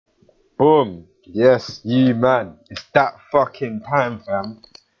Boom. Yes, you man. It's that fucking time, fam.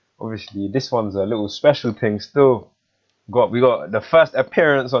 Obviously, this one's a little special thing still. We got the first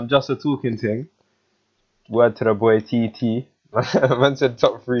appearance on Just a Talking Thing. Word to the boy TT. Man said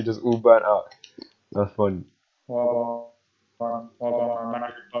top three just all burnt out. That's funny. What about my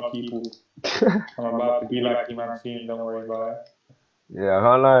magic people? I'm about to be like you, man. Soon, don't worry about it. Yeah, I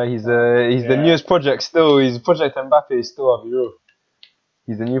can't lie. He's the newest project still. He's Project Mbappe still, I'll be real.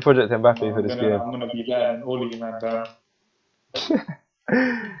 He's the new Project Mbappe for this game. I'm gonna be better than all of you, man.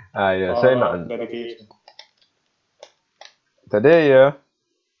 Yeah, say nothing. Dedication. Today, yeah,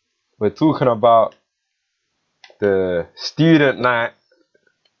 we're talking about the student night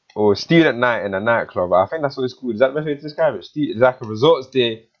or student night in a nightclub. I think that's what it's called. Is that the best way to describe it? It's like a resorts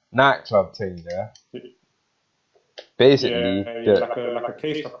day nightclub thing, yeah. Basically, like a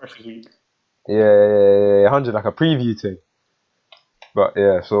taste of Freshers Week. Yeah, 100 like a preview thing. But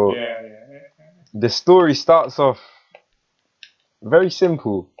yeah, so the story starts off very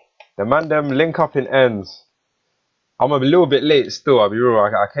simple. The man them link up in ends. I'm a little bit late still, I'll be real.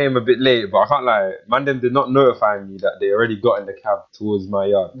 I came a bit late, but I can't lie. Man them did not notify me that they already got in the cab towards my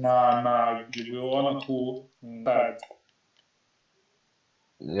yard. Nah, we were on a call.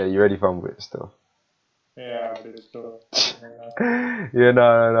 Yeah, you ready for it still? Yeah, I did still. Yeah,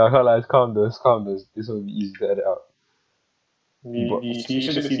 no, I can't lie. It's calm though. This will be easy to edit out. You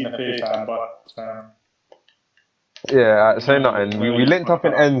should have seen the face I but yeah, say nothing. We linked up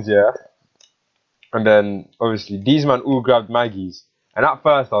in ends, yeah. And then obviously these man all grabbed Maggies. And at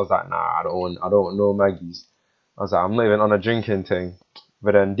first I was like, nah, I don't want no Maggies. I was like, I'm not even on a drinking thing.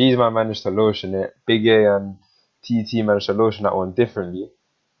 But then these man managed to lotion it. Big A and TT managed to lotion that one differently.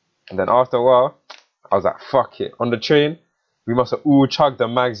 And then after a while, I was like, fuck it. On the train, we must have all chugged the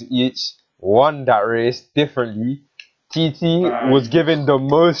mags each, won that race differently. TT was giving the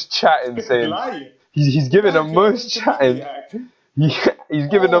most chatting, saying he's giving the most chatting. He's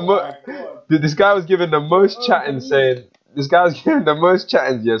giving the most. This guy was giving the most chatting, saying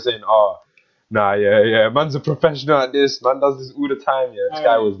saying, oh, nah, yeah, man's a professional at this. Man does this all the time. Yeah, this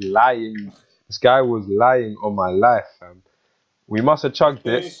guy was lying. This guy was lying on my life, fam. We must have chugged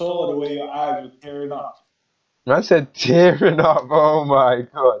it. They saw the way your eyes were tearing up. Man said tearing up. Oh my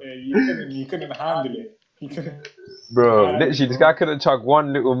god. Yeah, you couldn't handle it. Bro, literally, this guy couldn't chug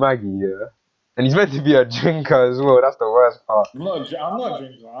one little Maggie, yeah. And he's meant to be a drinker as well. That's the worst part. I'm not a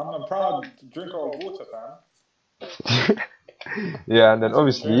drinker. I'm a proud drinker of water, fam. Yeah, and then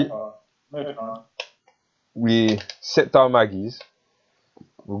obviously we sipped our Maggies.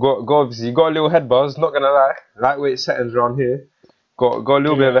 We got obviously got a little head buzz. Not gonna lie, lightweight settings around here. Got a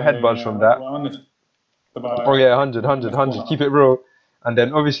little bit of a head buzz from that. Oh yeah, 100. Keep it real. And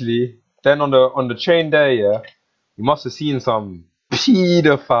then obviously, then on the train there, yeah, you must have seen some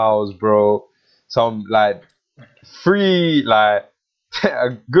pedophiles, bro. Some like a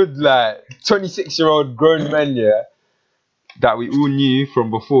good 26-year-old grown men, yeah, that we all knew from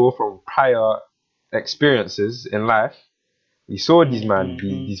before, from prior experiences in life. We saw these man,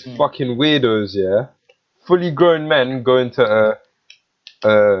 these fucking weirdos, yeah, fully grown men going to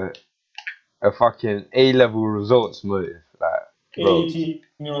a fucking A-level results motive, bro.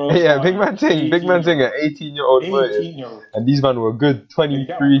 Yeah, big man thing, an 18-year-old motive, and these men were good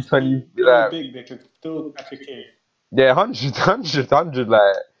 23, 20, big, they could still catch a case. Yeah, 100,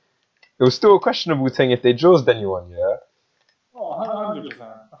 it was still a questionable thing if they jazzed anyone, yeah. Oh,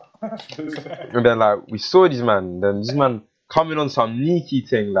 100%. And then we saw these man, then this man coming on some sneaky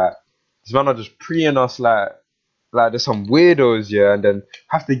thing, these man are just preeing us like there's some weirdos, yeah, and then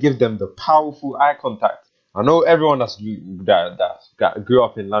have to give them the powerful eye contact. I know everyone that grew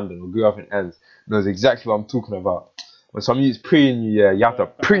up in London or grew up in ends knows exactly what I'm talking about. When some youths preeing you, yeah, you have to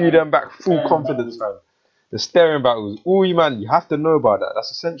pre them back full confidence, man. The staring back was all you, man. You have to know about that.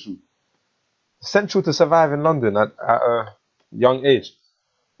 That's essential. Essential to survive in London at a young age.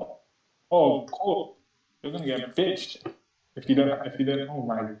 Oh, cool. You're gonna get bitched if you don't. Oh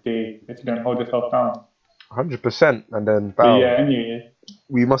my day! If you don't hold yourself down. 100%, and then anyway,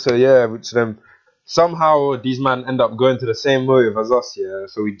 we must have which them somehow these men end up going to the same motive as us, yeah.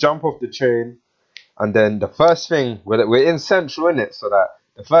 So we jump off the train, and then the first thing we're in Central, innit? So that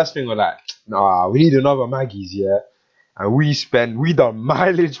the first thing we're like, nah, we need another Maggie's, yeah. And we done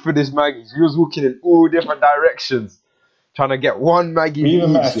mileage for this Maggie's. We was walking in all different directions, trying to get one Maggie. We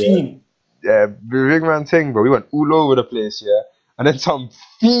even met a fiend. Yeah, big man thing, bro. We went all over the place, yeah. And then some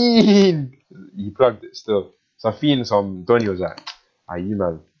fiend, he plugged it still. Some fiend, some Donny was like, you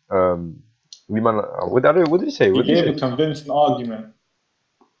man, what did he say? He gave a convincing argument.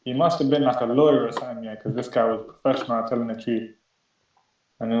 He must have been like a lawyer or something, yeah, because this guy was professional at telling the truth.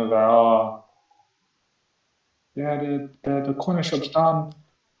 And it was like, oh, yeah, the corner shop's down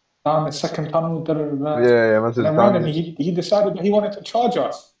the second tunnel, da, da, da, da. Yeah, man And says then done. randomly he decided that he wanted to charge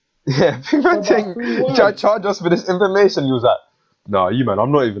us Yeah, big for man about thing. 3 words. Charge us for this information. He was like, nah, you man,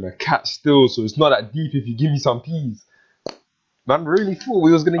 I'm not even a cat still, so it's not that deep if you give me some peas. Man really thought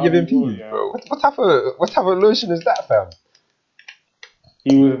we was gonna give him peas, Yeah. bro. What type of lotion is that, fam?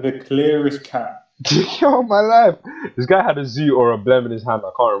 He was the clearest cat. Yo, my life. This guy had a zoo or a blem in his hand, I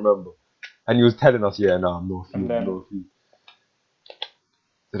can't remember. And he was telling us, yeah, nah, I'm no And feed, then no feed.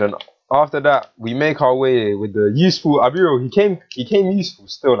 So then after that, we make our way with the useful. I'll be real, he came useful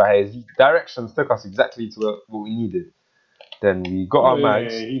still. Like his directions took us exactly to what we needed. Then we got our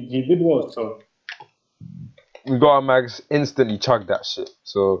mags. he did well. So We got our mags, instantly chugged that shit.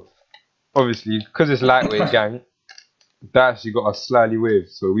 So obviously, because it's lightweight gang, that actually got us slightly waved.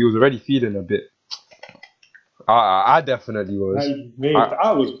 So we was already feeling a bit. I definitely was.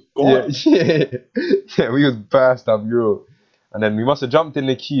 I was Yeah, gone. yeah, we was burst up, bro. And then we must have jumped in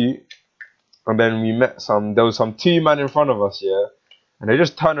the queue, and then we met there was some 2 men in front of us, yeah, and they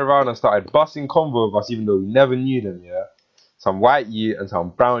just turned around and started busting convo with us, even though we never knew them, yeah. Some white yeet and some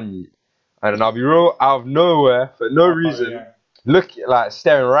brown yeet, and then I'll be real, out of nowhere, for no reason, Yeah. look, like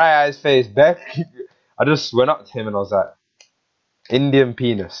staring right at his face, back. I just went up to him and I was like, Indian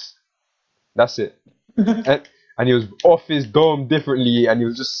penis. That's it. And he was off his dome differently, and he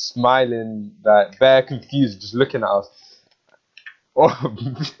was just smiling, like bare confused, just looking at us. Oh,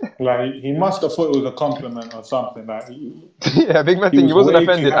 Like he must have thought it was a compliment or something. Like yeah, big man he thing. was He wasn't way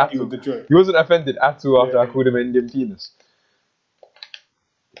too offended at happy all. with the joke. He wasn't offended at all after I Yeah. called him an Indian penis.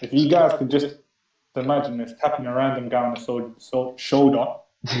 If you guys could just imagine this, tapping a random guy on the shoulder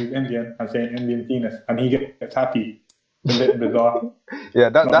who's Indian and saying Indian penis, and he gets happy. It's a bit bizarre. Yeah,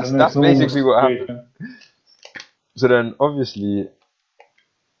 that's basically what happened. So then, obviously,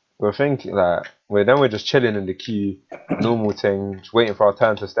 we're thinking that we're just chilling in the queue, normal thing, just waiting for our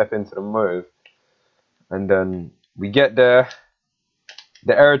turn to step into the move, and then we get there.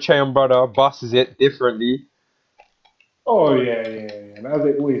 The Eritrean brother buses it differently. Oh yeah. That's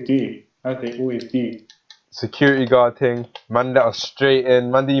they always do. Security guard thing. Man let us straight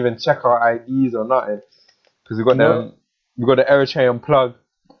in. Man didn't even check our IDs or nothing. Because we got the Eritrean plug.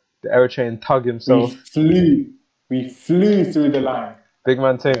 The Eritrean tug himself. We flew through the line. Big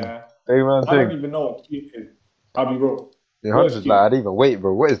man thing. Yeah. Big man I don't thing. even know what queue is. I'll be real. Yeah, 100 like, I didn't even wait,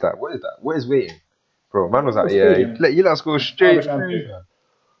 bro. What is that? What is waiting? Bro, man was like, yeah, you let us go straight through.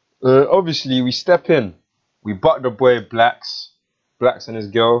 Obviously, we step in. We butt the boy Blacks and his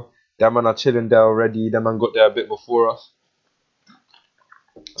girl. That man are chilling there already. That man got there a bit before us.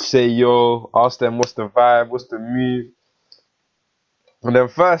 Say yo, ask them what's the vibe, what's the move. And then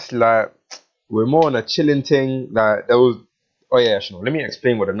first, like, we're more on a chilling thing. Like, there was, oh yeah, actually, let me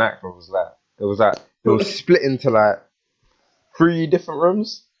explain what the nightclub was like. It was split into like 3 different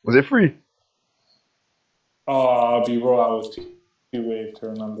rooms. Was it 3? Oh, I'll be raw. I was too waved to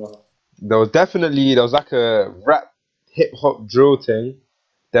remember. There was like a rap hip hop drill thing.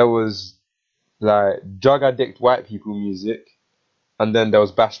 There was like drug addict white people music, and then there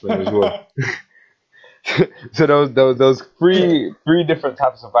was bashment as well. So there was three different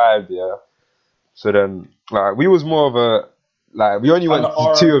types of vibes, yeah. So then like we was more of a like we only went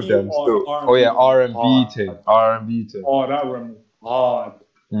to 2 of them still. Oh yeah, R&B thing. Oh, that room was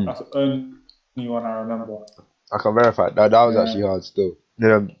hard. That's the only one I remember. I can verify that was actually hard still.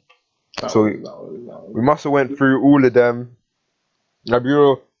 Yeah. So we must have went through all of them. The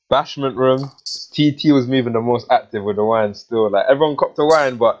bureau bashment room. TT was moving the most active with the wine still. Like everyone copped a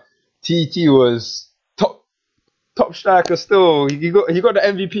wine, but TT was top striker still. He got the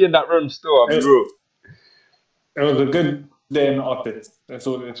MVP in that room still. I'll be real. It was a good day in the office. That's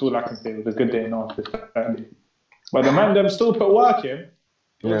all I can say. It was a good day in the office that day. But the man them still put work in.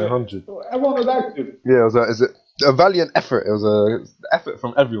 Yeah, 100. Everyone was active. Yeah, it was a valiant effort. It was an effort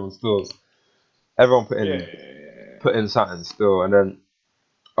from everyone still. Everyone put in something still. And then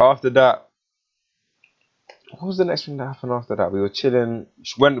after that, what was the next thing that happened after that? We were chilling,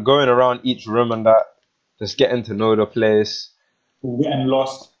 going around each room and that, just getting to know the place. Getting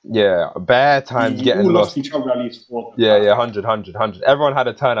lost. Yeah, bare times getting all lost. Each other at least 4. Yeah, 100. Everyone had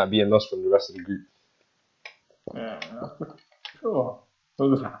a turn at being lost from the rest of the group. Yeah, sure. It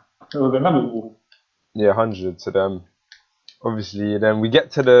was inevitable. Yeah, 100 to them. Obviously, then we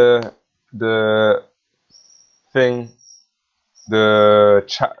get to the thing, the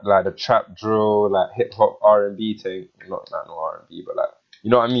trap drill, like hip hop R&B thing. Not R&B, but like,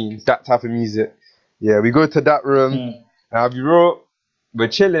 you know what I mean? That type of music. Yeah, we go to that room. And I'll be real, we're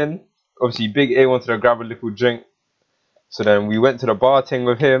chilling. Obviously, Big A wanted to grab a little drink. So then we went to the bar thing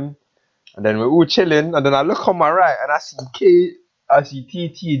with him, and then we're all chilling, and then I look on my right, and I see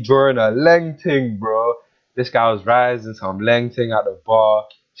TT drawing a leng ting, bro. This guy was rising some leng ting at the bar.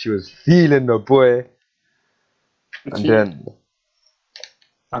 She was feeling the boy, and then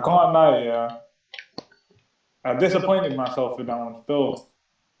I can't lie, yeah. I disappointed myself with that one still.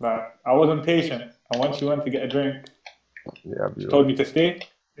 Like, I wasn't patient, and when she went to get a drink, she told me to stay.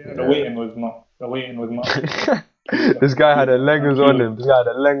 Yeah, the waiting was not. This guy had a lengers on him. This guy had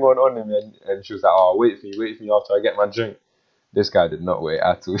a leng on him, and she was like, "Oh, wait for me after I get my drink." This guy did not wait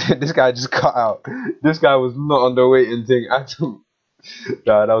at all. This guy just cut out. This guy was not on the waiting thing at all.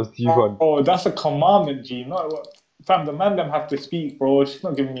 Nah, that was too fun. Oh, that's a commandment, G. Not what. Fam, the man them have to speak, bro. She's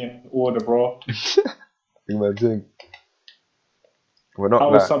not giving me an order, bro. My thing. We're not. I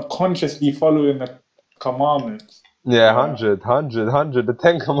was subconsciously following the commandments. Yeah, 100. The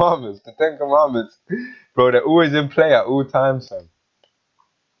 10 commandments. The 10 commandments. Bro, they're always in play at all times, fam.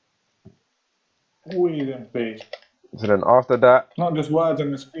 Always in play. So then after that... Not just words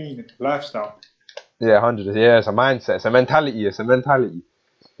on the screen, it's lifestyle. Yeah, 100. Yeah, it's a mindset. It's a mentality.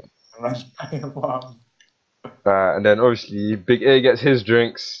 And then obviously, Big A gets his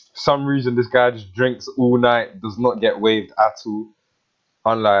drinks. For some reason, this guy just drinks all night. Does not get waved at all.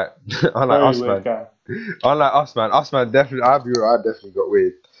 Unlike us, man. Unlike us, man. Us, man, definitely. I definitely got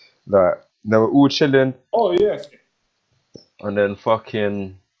waved. Like, they were all chilling. Oh, yes. And then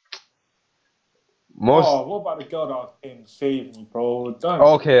fucking... what about the girl that was saying save me, bro?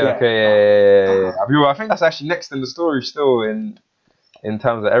 Okay, yeah. I think that's actually next in the story still in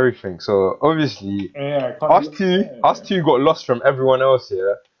terms of everything. So obviously, us two got lost from everyone else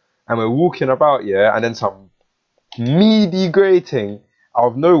here, and we're walking about, and then some meaty grating out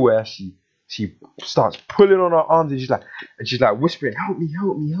of nowhere, she starts pulling on her arms, and she's like whispering, help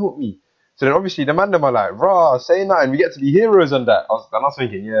me. So then obviously the man them are like, rah, say nothing, we get to be heroes on that. And I was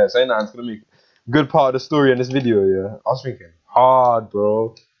thinking, yeah, say nothing's gonna make good part of the story in this video, yeah. I was thinking, hard,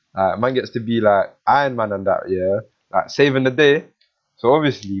 bro. Man gets to be like Iron Man and that, like saving the day. So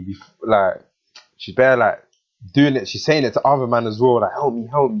obviously, she's bare like doing it. She's saying it to other man as well, like help me.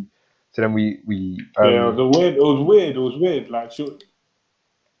 So then we it was weird. Like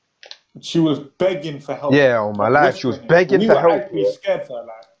she was begging for help. Yeah, on my life, she was begging for help. We were scared for her,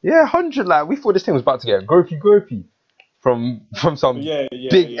 like. Yeah, 100. Like we thought this thing was about to get gropey from some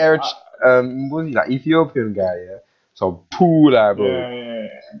big was he like Ethiopian guy, so pool, like, bro.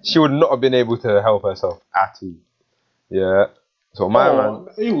 She would not have been able to help herself at all. Yeah. So my man,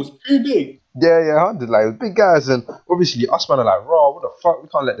 he was too big. Yeah, 100. Like big guys, and obviously us man are like, raw. What the fuck? We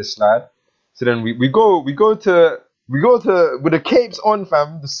can't let this slide. So then we go to with the capes on,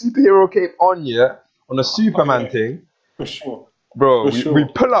 fam, the superhero cape on, on the Superman thing. For sure. Bro, we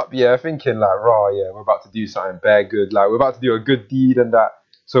pull up, thinking like, raw, we're about to do something bare good. Like we're about to do a good deed and that.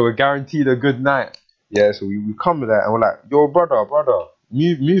 So we're guaranteed a good night. Yeah, so we come with that and we're like, yo, brother,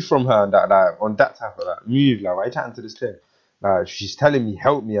 move from her and that, like, on that type of like, move, like, why are you chatting to this thing? Like, she's telling me,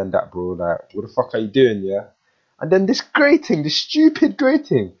 help me and that, bro. Like, what the fuck are you doing, And then this stupid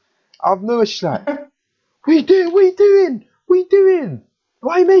grating, out of nowhere, she's like, what are you doing?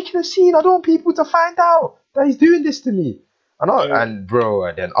 Why are you making a scene? I don't want people to find out that he's doing this to me. And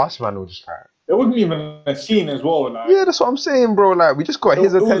then us, man, were just like, it wasn't even a scene as well, like. Yeah, that's what I'm saying, bro. Like, we just got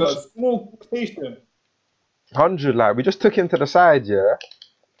his attention. It was a small station. 100, like, we just took him to the side, And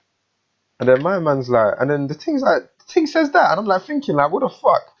then my man's like, and then the thing says that, and I'm like thinking, like, what the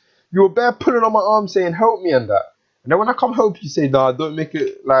fuck? You were bare pulling on my arm saying, help me and that. And then when I come help you, say, nah, don't make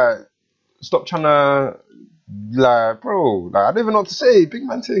it, like, stop trying to, like, bro, like, I don't even know what to say, big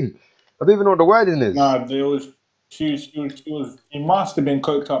man thing. I don't even know what the wording is. Nah, she must have been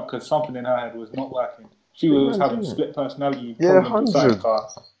cooked up because something in her head was not working. She was having split personality problems. 100.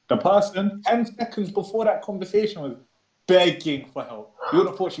 The person 10 seconds before that conversation was begging for help. You would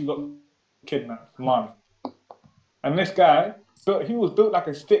have thought she got kidnapped, man. And this guy, he was built like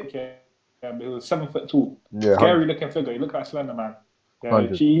a stick, but he was 7 foot tall. Yeah, scary looking figure. He looked like Slender Man.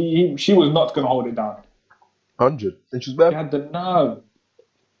 Yeah, she was not gonna hold it down. 100. And she was bad. She had the nerve.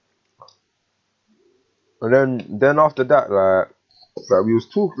 And then after that, like we was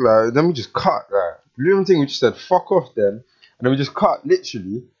talking, like, then we just cut, like, the little thing, we just said fuck off then, and then we just cut,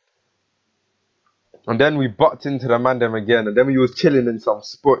 literally. And then we bucked into the man them again, and then we was chilling in some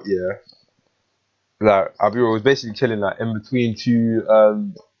spot, like, Abiru was basically chilling, like, in between two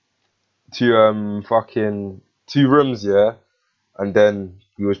rooms, and then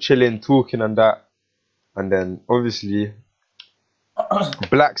we was chilling, talking and that, and then obviously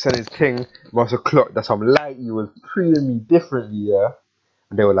Blacks and his ting must have clocked that some lighty was treating me differently,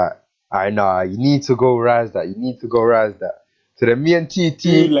 and they were like, I know, you need to go rise that. You need to go rise that. So then me and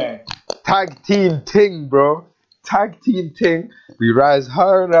TT, Gulen. tag team ting, bro. Tag team ting. We rise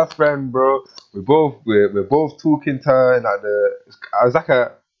her and her friend, bro. We're both talking to her in like I was like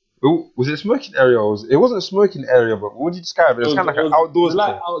was it a smoking area? It wasn't a smoking area, but what would you describe it? It was kind of like an It was outdoors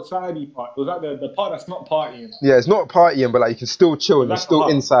like thing. outside part. It was like the part that's not partying. Yeah, it's not partying, but like you can still chill and you're Like a still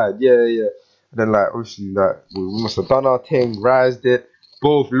hut. inside. Yeah, yeah. And then like obviously like we must have done our thing, rised it,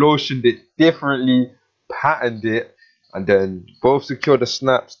 both lotioned it differently, patterned it, and then both secured the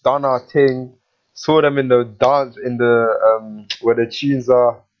snaps, done our thing, saw them in the dance in the where the tunes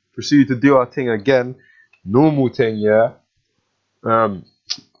are, proceeded to do our thing again. Normal thing, yeah.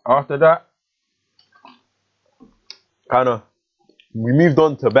 After that, kind of we moved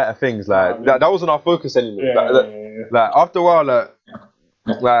on to better things. Like that wasn't our focus anymore. Yeah. Like after a while,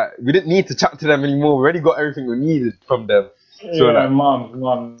 like we didn't need to chat to them anymore. We already got everything we needed from them. So Yeah, like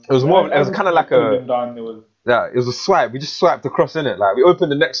mom. it was more. It was kind of like been done. It was. Yeah, it was a swipe. We just swiped across in it. Like we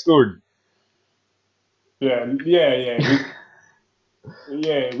opened the next story. Yeah. We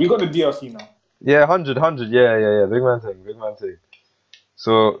got the DLC now. Yeah, 100. Yeah. Big man thing.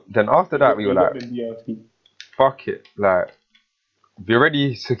 So then after that, we were got like, the DLC. fuck it. Like we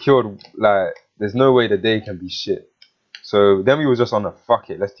already secured. Like there's no way the day can be shit. So then we was just on a fuck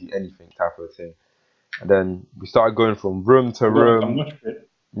it, let's do anything type of thing. And then we started going from room to room.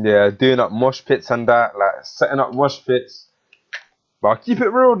 Yeah, doing up mosh pits and that, like setting up mosh pits. But I'll keep it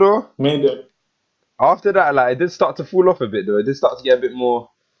real though. Made it. After that, like it did start to fall off a bit though. It did start to get a bit more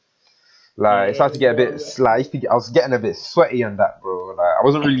like it started to get a bit like I was getting a bit sweaty and that, bro. Like I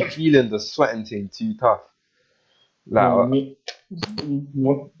wasn't really feeling the sweating thing too tough. Like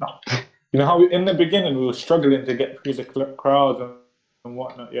you know how in the beginning we were struggling to get through the crowds and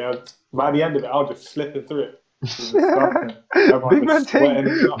whatnot. Yeah, by the end of it, I was just slipping through it. Big man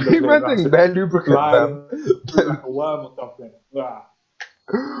thing, bare lubricant, man. Like a worm or something.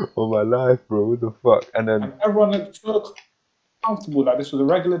 Oh my life, bro, what the fuck? And everyone is so comfortable, like this was a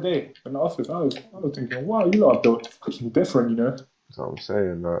regular day in the office. I was thinking, wow, you lot are built fucking different, you know. That's what I'm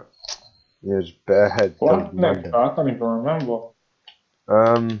saying, like yeah, just bare head. I can't even remember.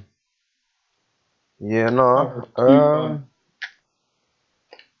 Yeah, no.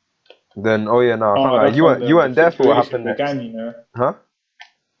 Then you weren't there for what happened next. Began, you know. Huh?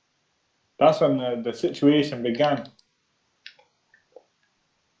 That's when the situation began.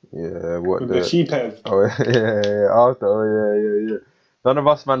 Yeah, what the sheepheads. Oh yeah. After yeah. None of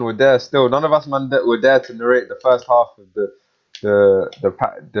us man were there. Still, none of us man were there to narrate the first half of the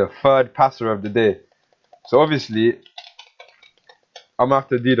third passer of the day. So obviously, I'm gonna have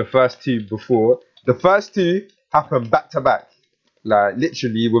to do the first two before. The first two happened back to back, like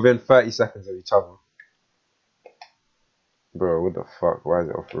literally within 30 seconds of each other. What the fuck? Why is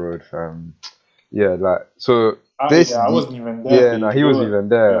it off road, fam? Yeah, like so. I wasn't even there. Yeah, no, he wasn't even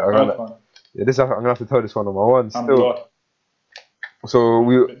there. I'm gonna have to tell this one on my one still. So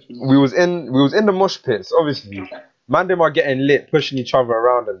we was in the mosh pits. Obviously, man, them are getting lit, pushing each other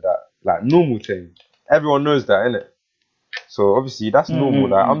around and that, like normal thing. Everyone knows that, innit? So obviously that's normal.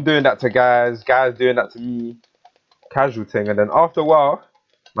 Like I'm doing that to guys doing that to me, casual thing. And then after a while,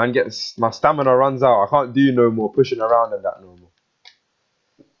 man my stamina runs out. I can't do no more pushing around and that no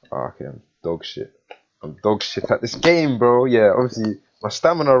more. Okay, I'm dog shit. I'm dog shit at this game, bro. Yeah, obviously my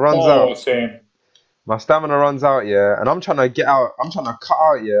stamina runs out. Same. My stamina runs out, yeah, and I'm trying to get out. I'm trying to cut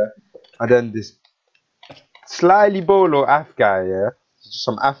out, yeah, and then this slightly bolo Af guy, yeah, just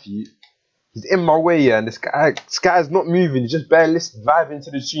some Affy. He's in my way, yeah, and this guy's not moving. He's just barely vibing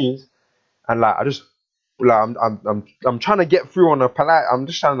to the tunes, and like I'm trying to get through on a polite. I'm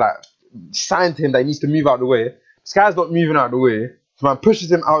just trying to like sign to him that he needs to move out the way. This guy's not moving out the way, so man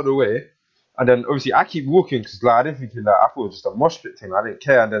pushes him out the way. And then obviously I keep walking because like I didn't think I thought it was just a mosh pit thing. I didn't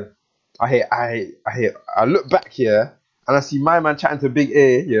care. And then I look back here and I see my man chatting to Big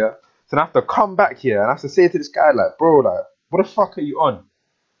A here. So I have to come back here and I have to say to this guy like, bro, like, what the fuck are you on?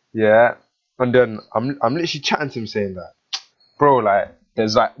 Yeah. And then I'm literally chatting to him saying that, bro, like there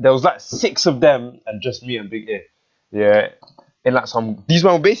was like 6 of them and just me and Big A. Yeah. And like these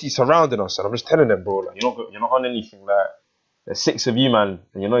men were basically surrounding us and I'm just telling them, bro, like you're not on anything, like. There's 6 of you, man,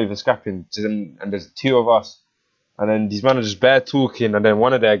 and you're not even scrapping. And there's 2 of us, and then these men are just bare talking, and then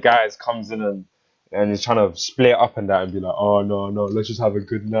one of their guys comes in and he's trying to split up and that, and be like, oh no, let's just have a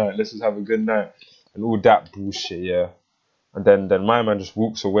good night, and all that bullshit, yeah. And then my man just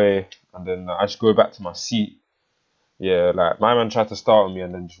walks away, and then I just go back to my seat, yeah. Like my man tried to start with me,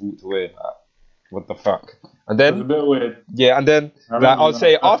 and then just walked away. Like, what the fuck? And then it was a bit weird. Yeah, and then like I'll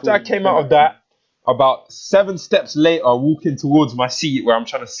say after I came out of that. About 7 steps later, walking towards my seat where I'm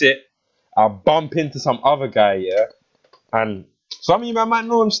trying to sit, I bump into some other guy, yeah, and some of you man might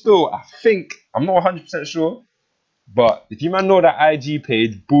know him still. I think I'm not 100% sure, but if you man know that IG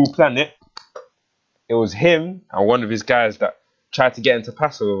page, Bull Planet, it was him and one of his guys that tried to get into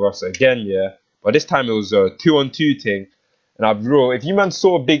Paso with us again, yeah. But this time it was a 2-on-2 thing, and I'll be real. If you man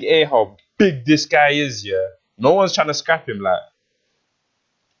saw Big A how big this guy is, yeah, no one's trying to scrap him, like,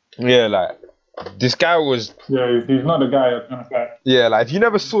 yeah, like. This guy was he's not the guy that's gonna fight. yeah, like if you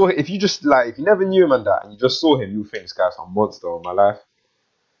never saw if you just like if you never knew him and that and you just saw him, you think this guy's some monster of my life.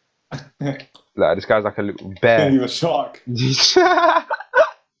 Like this guy's like a little I bear. think he's a shark. Yeah,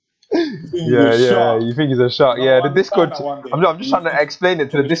 you think he's a shark. No, Yeah, I the Discord understand that one I'm just trying to explain it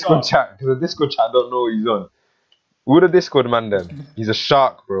to the He's a Discord shark. chat because the Discord chat don't know what he's on. With the Discord man then. He's a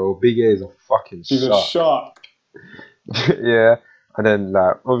shark, bro. Big A is a fucking He's a shark. shark. Yeah. And then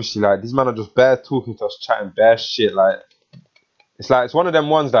like obviously like these men are just bare talking to us, chatting bare shit. Like it's one of them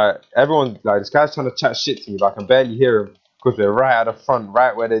ones that everyone like this guy's trying to chat shit to me, but I can barely hear him because we're right at the front,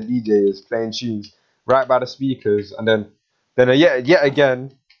 right where the DJ is playing tunes, right by the speakers, and then yet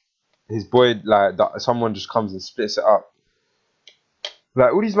again, his boy like someone just comes and splits it up.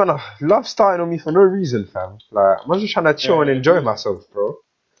 Like all these men are love starting on me for no reason, fam. Like I'm just trying to chill and enjoy myself, bro.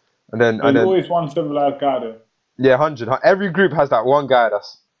 And then There's always one civilized guy there. yeah, 100. Every group has that one guy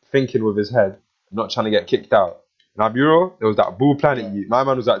that's thinking with his head, not trying to get kicked out. And I'll be real, there was that Bull Planet youth. My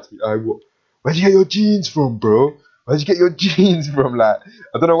man was like, where'd you get your jeans from, bro? Where'd you get your jeans from? Like,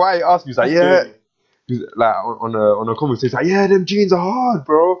 I don't know why he asked me. He's like, yeah. He's like, on a conversation, he's like, yeah, them jeans are hard,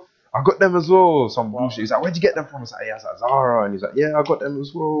 bro. I got them as well. Some bullshit. He's like, where'd you get them from? I was like, yeah, it's like Zara. And he's like, yeah, I got them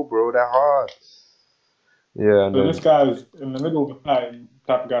as well, bro. They're hard. Yeah. And so this guy's in the middle of the fight,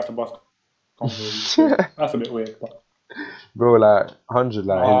 type of guy to bust. That's a bit weird. But... Bro, like 100,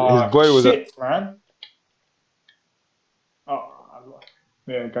 like his boy was man.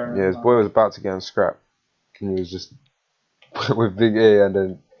 Yeah, his boy was about to get him scrapped. And he was just with Big A, and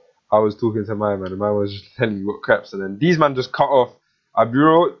then I was talking to my man, and my man was just telling me what craps, and then these man just cut off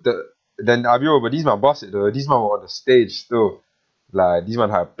Aburo, but these man bust it though. These man were on the stage still. Like these man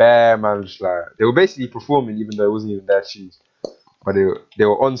had bare man, just like they were basically performing even though it wasn't even their shoes. But they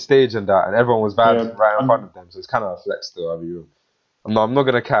were on stage and that, and everyone was vibing right in front of them, so it's kind of a flex still. I'm not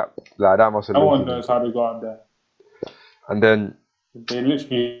gonna cap like that. Must have. No one knows how they got up there. And then they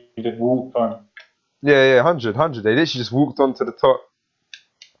literally just walked on. Yeah, 100. They literally just walked on to the top,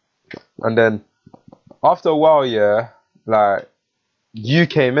 and then after a while, yeah, like you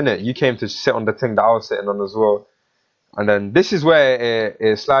came in it. You came to sit on the thing that I was sitting on as well. And then this is where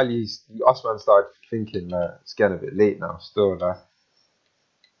it slightly us man started thinking like it's getting a bit late now. Still, like.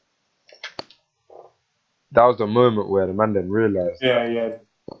 That was the moment where the man then realised. Yeah.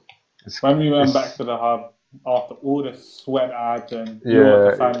 When we went back to the hub after all the sweat I had and you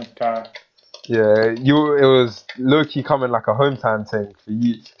were the finance guy. Yeah, it was low key coming like a hometown thing for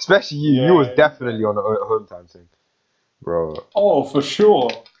you, especially you. You was definitely on a hometown thing, bro. Oh, for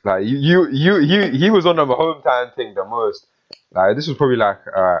sure. Like he was on a hometown thing the most. Like this was probably like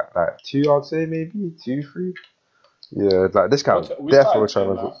 2, I'd say maybe 2, 3. Yeah, like this guy was definitely trying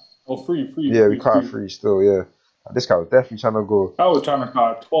to go. Oh, 3. Yeah, we caught 3 still. Yeah, like, this guy was definitely trying to go. I was trying to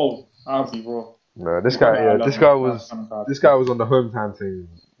caught 12. I'll be bro. No, this guy was on the hometown thing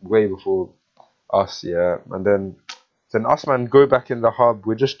way before us. Yeah, and then us man go back in the hub.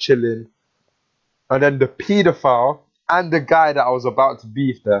 We're just chilling, and then the paedophile and the guy that I was about to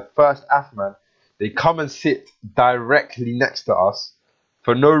beef, the first Afman, they come and sit directly next to us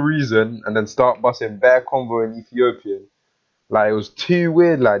for no reason, and then start busting bare convo in Ethiopian. Like it was too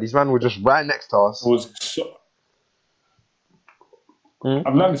weird. Like these men were just right next to us. It was so...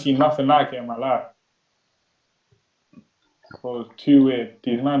 I've never seen nothing like it in my life. It was too weird.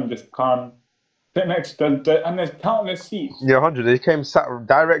 These men just can't sit next to and there's countless seats. Yeah, 100. They came, sat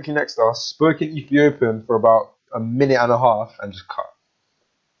directly next to us, spoke in Ethiopian for about a minute and a half, and just cut.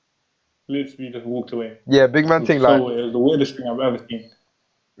 Literally just walked away. Yeah, big man thing. It was the weirdest thing I've ever seen.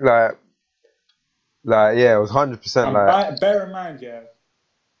 Like yeah, it was 100%. Like bear in mind, yeah.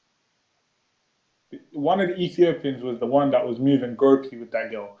 One of the Ethiopians was the one that was moving gropey with that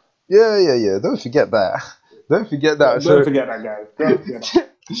girl. Yeah. Don't forget that. Don't forget that guy. Don't forget that.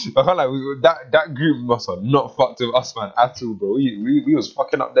 I can't like that group must have not fucked with us, man, at all, bro. We was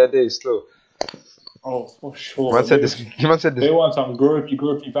fucking up their day still. Oh, for sure. Man said this. They want some gropey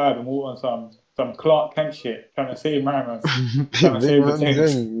vibe, and we want some Clark Kent shit. Trying to save man. Trying to save the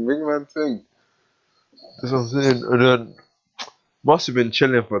thing. Big man thing. That's what I'm saying. And then must have been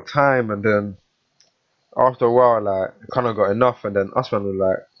chilling for time, and then after a while, like kind of got enough, and then us man were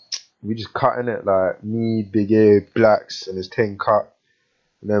like, we just cutting it, like me, Big A, Blacks, and his thing cut,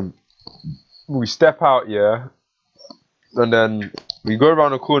 and then we step out, yeah, and then we go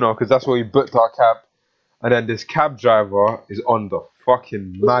around the corner because that's where we booked our cab. And then this cab driver is on the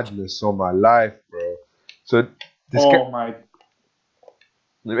fucking madness on my life, bro. So this my.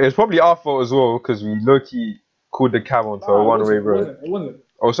 it's probably our fault as well because we low-key called the cab onto a one-way road. It wasn't.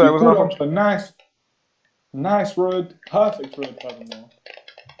 Oh, sorry, We it called wasn't. onto a nice road, perfect road, furthermore.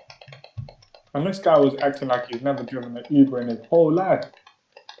 And this guy was acting like he's never driven an Uber in his whole life.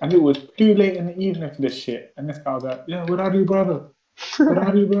 And it was too late in the evening for this shit. And this guy was like, yeah, what I do, brother? What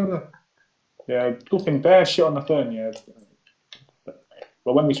I do, brother? Yeah, talking bare shit on the phone, yeah.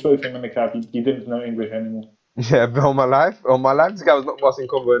 But when we spoke to him in the cab, he didn't know English anymore. Yeah, but on my life, this guy was not passing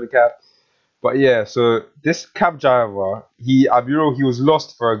convo in the cab. But yeah, so this cab driver, I'll be real, he was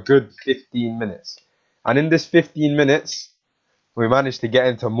lost for a good 15 minutes. And in this 15 minutes, we managed to get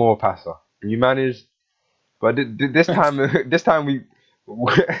into more Passer. We managed, but this time we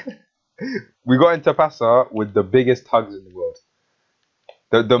we got into Passer with the biggest tugs in the world.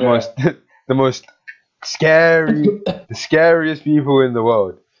 The most the most the scariest people in the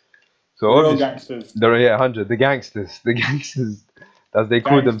world. So real gangsters. 100. The gangsters, as they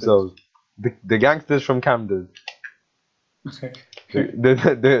call themselves, the gangsters from Camden.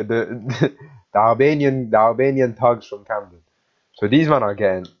 the Albanian thugs from Camden. So these men are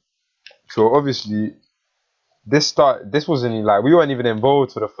getting. So obviously, this wasn't like we weren't even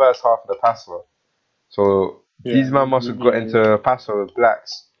involved for the first half of the Passer. So these men must have got into Passer with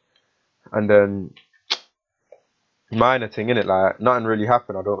blacks, and then minor thing in it, like nothing really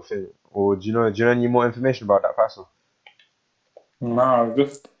happened. I don't think. Or do you know any more information about that Passer? No,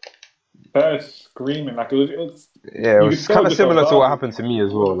 just they're screaming like it was. Yeah, it was kind of similar to what happened to me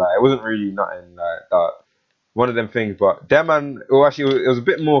as well. Like it wasn't really nothing like that. One of them things, but them man. Well, actually, it was a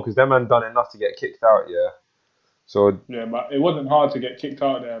bit more because them man done enough to get kicked out. Yeah. So. Yeah, but it wasn't hard to get kicked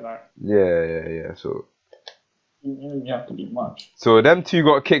out there. Like. Yeah. So. You have to do much. So them two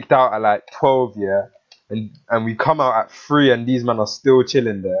got kicked out at like 12. Yeah. And we come out at 3, and these men are still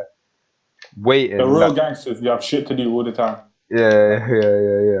chilling there, waiting. The real gangsters, you have shit to do all the time.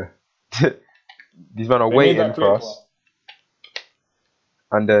 Yeah. These men are waiting for us.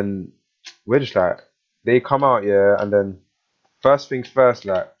 And then we're just like, they come out, yeah, and then first things first,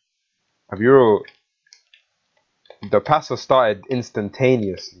 like, the Passer started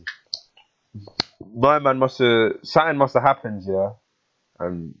instantaneously. My man something must have happened, yeah,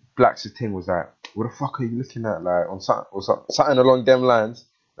 and Black's ting was like, what the fuck are you looking at? Like, on something along them lines.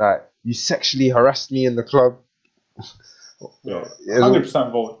 Like, you sexually harassed me in the club. Yeah,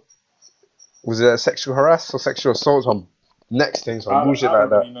 100% vote. Was it a sexual harass or sexual assault? Some next thing, some bullshit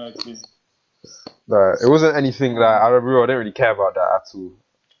like that. Like, it wasn't anything like, I didn't really care about that at all.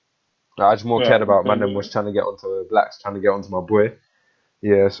 Like, I just more cared about man was trying to get onto blacks, trying to get onto my boy.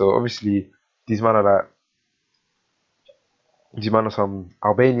 Yeah, so obviously, these men are some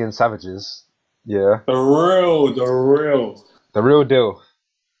Albanian savages. Yeah. The real deal. The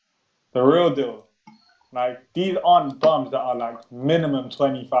real deal. Like, these aren't bums that are like minimum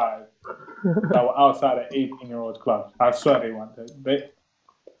 25 that were outside an 18-year-old club. I swear they wanted.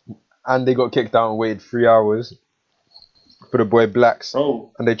 And they got kicked out and waited 3 hours for the boy Blacks.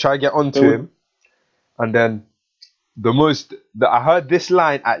 Bro, and they try to get onto him. And then I heard this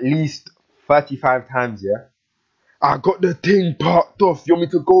line at least 35 times, yeah? I got the ting parked off. You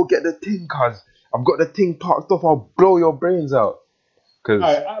want me to go get the ting, cuz? I've got the ting parked off. I'll blow your brains out. But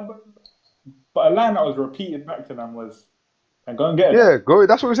a line that was repeated back to them was, and go and get it. Yeah, go.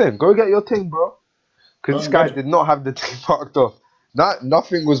 That's what we're saying. Go get your ting, bro. Because this guy did not have the ting parked off.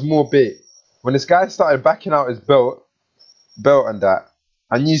 Nothing was more bait. When this guy started backing out his belt and that,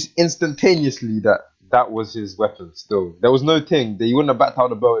 I knew instantaneously that was his weapon still. There was no ting. He wouldn't have backed out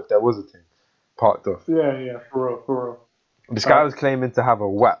the belt if there was a ting parked off. Yeah, for real. This guy was claiming to have a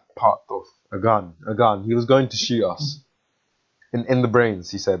WAP parked off. A gun. He was going to shoot us. In the brains,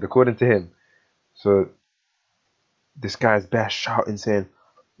 he said, according to him. So, this guy's bare shouting, saying,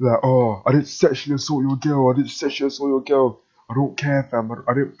 like, oh, I didn't sexually assault your girl. I don't care, fam.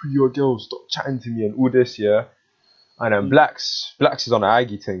 I didn't free your girl. Stop chatting to me and all this, yeah. And then Blacks is on an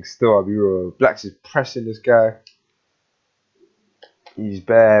Aggie thing still, I'll be real. Blacks is pressing this guy. He's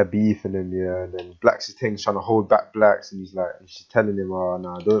bare beefing him, yeah. And then Blacks' thing's trying to hold back Blacks, and she's telling him, oh,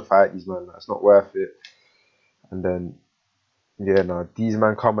 nah, don't fight these man. It's not worth it. And then, yeah, nah, these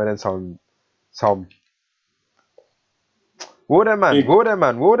man come and then some. What were them man the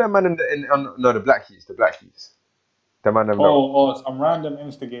Black Heats. The man some random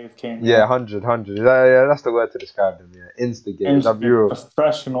instigators came. Yeah, 100. Yeah, that's the word to describe them. Yeah, instigators.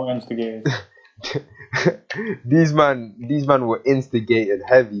 Professional instigators. these man were instigated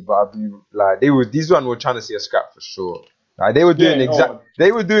heavy, but I'd be like, these one were trying to see a scrap for sure. Like they were doing Yeah, oh,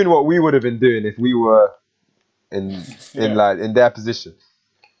 they were doing what we would have been doing if we were yeah. in their position.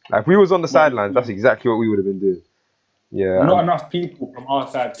 Like if we was on the But sidelines, that's exactly what we would have been doing. Yeah, not enough people from our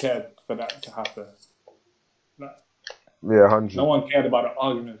side cared for that to happen. Like, yeah, no 100. one cared about the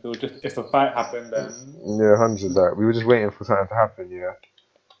argument. It was just if a fight happened, then Yeah, 100. Like we were just waiting for something to happen. Yeah,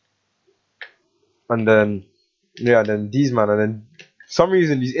 and then these man, and then for some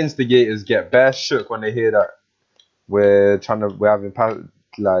reason these instigators get bare shook when they hear that we're having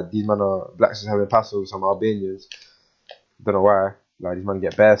like these men are blacks is having pass with some Albanians. Don't know why. Like these men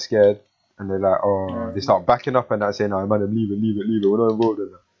get bare scared and they're like, oh, they start backing up and that saying, "No, man, leave it. We're not involved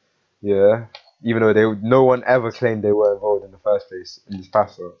in that." Yeah, even though no one ever claimed they were involved in the first place in this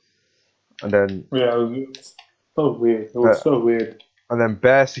pass. And then yeah, it was so weird. It was so weird. And then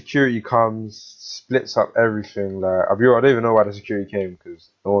bare security comes, splits up everything. Like I don't even know why the security came because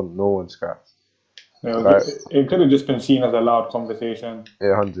no one scrapped. Yeah, Like, it could have just been seen as a loud conversation.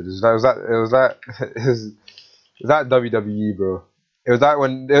 yeah, 100. It was that WWE, bro. It was like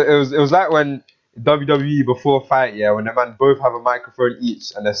when WWE before fight, yeah, when the man both have a microphone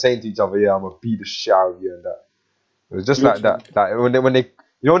each and they're saying to each other, yeah, I'm gonna beat the shit out of you and that. It was just like that. Like when they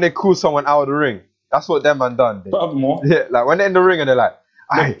when they call someone out of the ring, that's what them man done. Furthermore, Yeah, like when they're in the ring and they're like,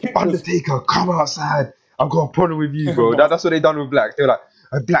 "Hey, Undertaker, come outside. I've got a problem with you, bro." That's what they done with Black. They were like,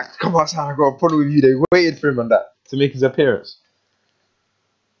 "Hey, Black, come outside. I've got a problem with you." They waited for him on that to make his appearance.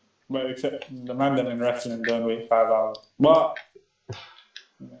 but except the man that in wrestling don't wait 5 hours. But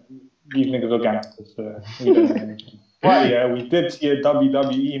these niggas are gangsters, so we don't know anything. But yeah, we did see a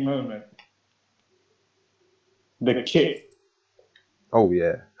WWE moment. The kick. Oh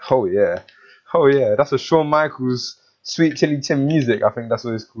yeah. Oh yeah. Oh yeah. That's a Shawn Michaels Sweet Chili Tim music. I think that's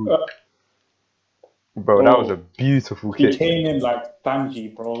what it's called. Bro, that was a beautiful He kick. came in like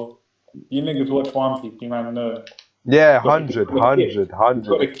Sanji, bro. You niggas watch One Piece, you man know. Yeah, He got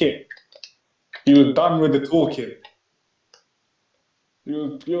a kick. He was done with the talking.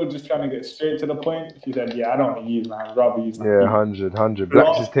 You were just trying to get straight to the point. He said, "Yeah, I don't want to use my hands. Rather use my feet." 100.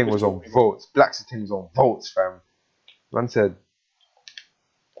 Black's thing was on votes. Black's thing was on votes, fam. Man said,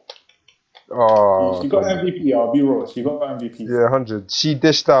 "Oh, she got MVP. I'll be real. She got MVP. Yeah, 100. She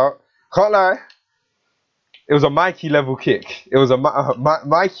dished out. Can't lie. It was a Mikey level kick. It was a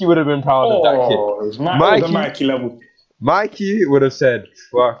Mikey would have been proud of that kick. It was a Mikey level. Mikey would have said,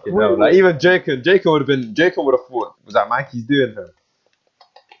 "Fuck it, no." Like even Jacob would have thought, "Was that Mikey's doing him?"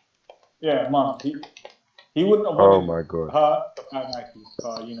 Yeah, man. He wouldn't have wanted my God. her to fight Mikey.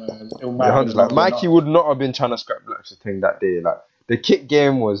 You know, like Mikey would not have been trying to scrap Black's thing that day. Like the kick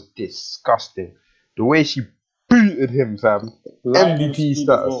game was disgusting. The way she booted him, fam. MVP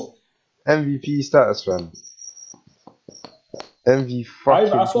status. MVP status, fam. MVP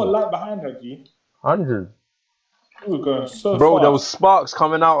fucking. I saw a light behind her, G. 100. She was going so bro, fast. There was sparks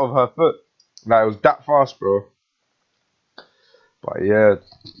coming out of her foot. Like it was that fast, bro. But yeah,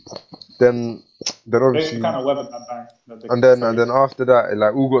 then obviously they kind of weathered that bang. And then after that, it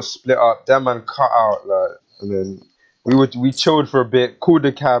like all got split up. That man cut out, like, and then we chilled for a bit. Called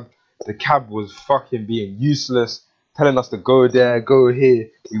the cab. The cab was fucking being useless, telling us to go there, go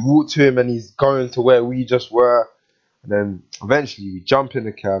here. We walked to him, and he's going to where we just were. And then eventually we jump in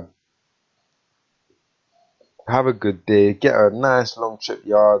the cab. Have a good day. Get a nice long trip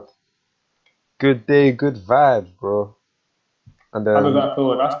yard. Good day, good vibes, bro. And then, how does that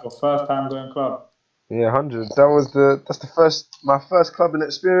feel? That's your first time going club. Yeah, 100. That's my first clubbing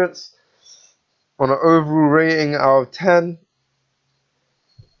experience. On an overall rating out of 10,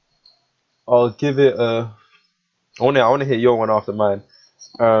 I'll give it a. I want to hear your one after mine.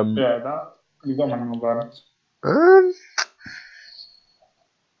 Yeah, you got my number.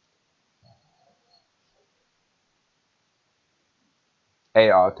 8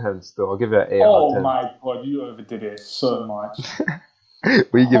 out of 10 still. I'll give it an 8 out of 10. Oh my God, you overdid it so much.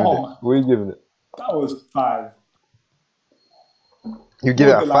 What are you giving it? What are you giving it? That was 5. You give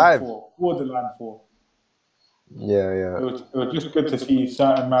it a 5? Borderline 4. Yeah. It was just good to see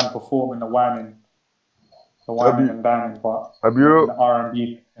certain man perform in the whining and dining part. The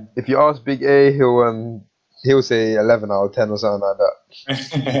R&B. If you ask Big A, he'll say 11 out of 10 or something like that.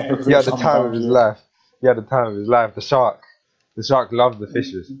 He had the time of his life. The shark loved the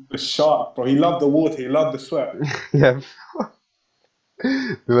fishes. The shark, bro. He loved the water. He loved the sweat. Yeah.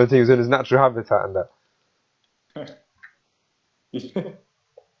 The one thing is in his natural habitat and that.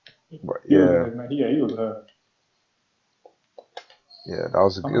 But yeah. He was hurt. Yeah, it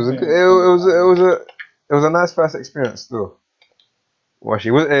was a nice first experience still. Well,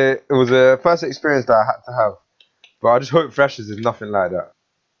 it was a first experience that I had to have. But I just hope Freshers is nothing like that.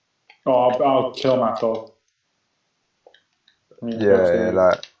 Oh, I'll kill myself. I mean, Yeah,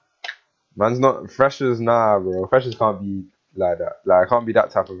 like man's not Freshers, nah, bro. Freshers can't be like that. Like, I can't be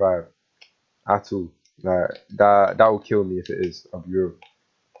that type of vibe at all. Like that will kill me if it is. I'll be real.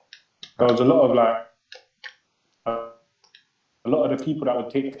 there was a lot of like a lot of the people that would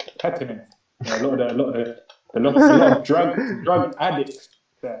take ketamine. You know, a lot of drug addicts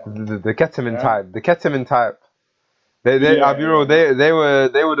there. The ketamine Yeah. type, the ketamine type. I'll be real. Yeah. They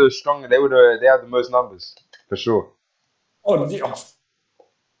were the strong. They had the most numbers for sure. Oh, yeah.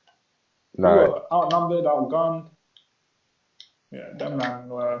 We Like, were outnumbered, outgunned. Yeah, them man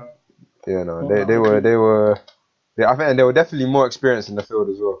were you know, not that OP. I think they were definitely more experienced in the field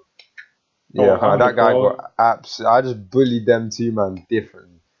as well. Oh, Yeah, that 100, guy bro. got I just bullied them too, man,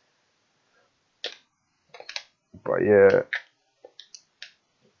 differently. But yeah,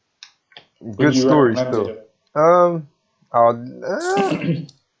 Would good you story recommend still. it?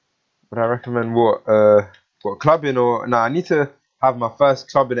 Would I recommend what clubbing or nah? I need to have my first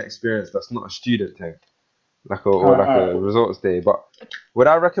clubbing experience. That's not a student thing, like or like a Cool. results day. But would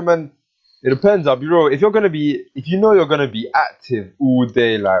I recommend? It depends. I'll be real. If you know you're gonna be active all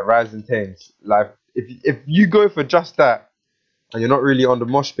day, like rising things, like if you go for just that and you're not really on the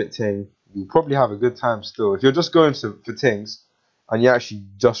mosh pit thing, you'll probably have a good time still. If you're just going for things and you actually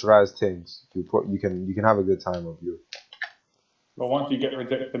just rise things, you can have a good time of you. But once you get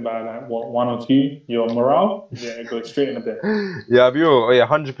rejected by like what one or two, your morale, yeah, it goes straight in the bin. Yeah, I'll be real. Oh, yeah,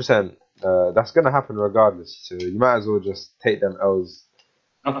 100%. That's gonna happen regardless. So you might as well just take them L's.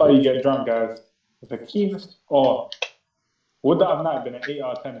 That's how you get drunk, guys. The keenest. Oh, would that have not been an 8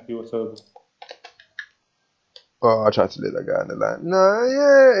 out of 10 if you were sober? Oh, I tried to let that guy in the line. No,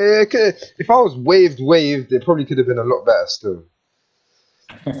 yeah, it could, if I was waved, it probably could have been a lot better still.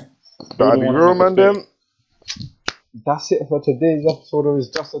 You But I'll wouldn't be want to real, make a man, mistake. them. That's it for today's episode of It's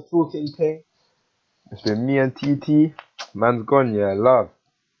Just a Talking Thing. It's been me and TT. Man's gone, yeah, love.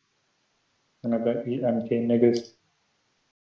 And I bet you MK niggas.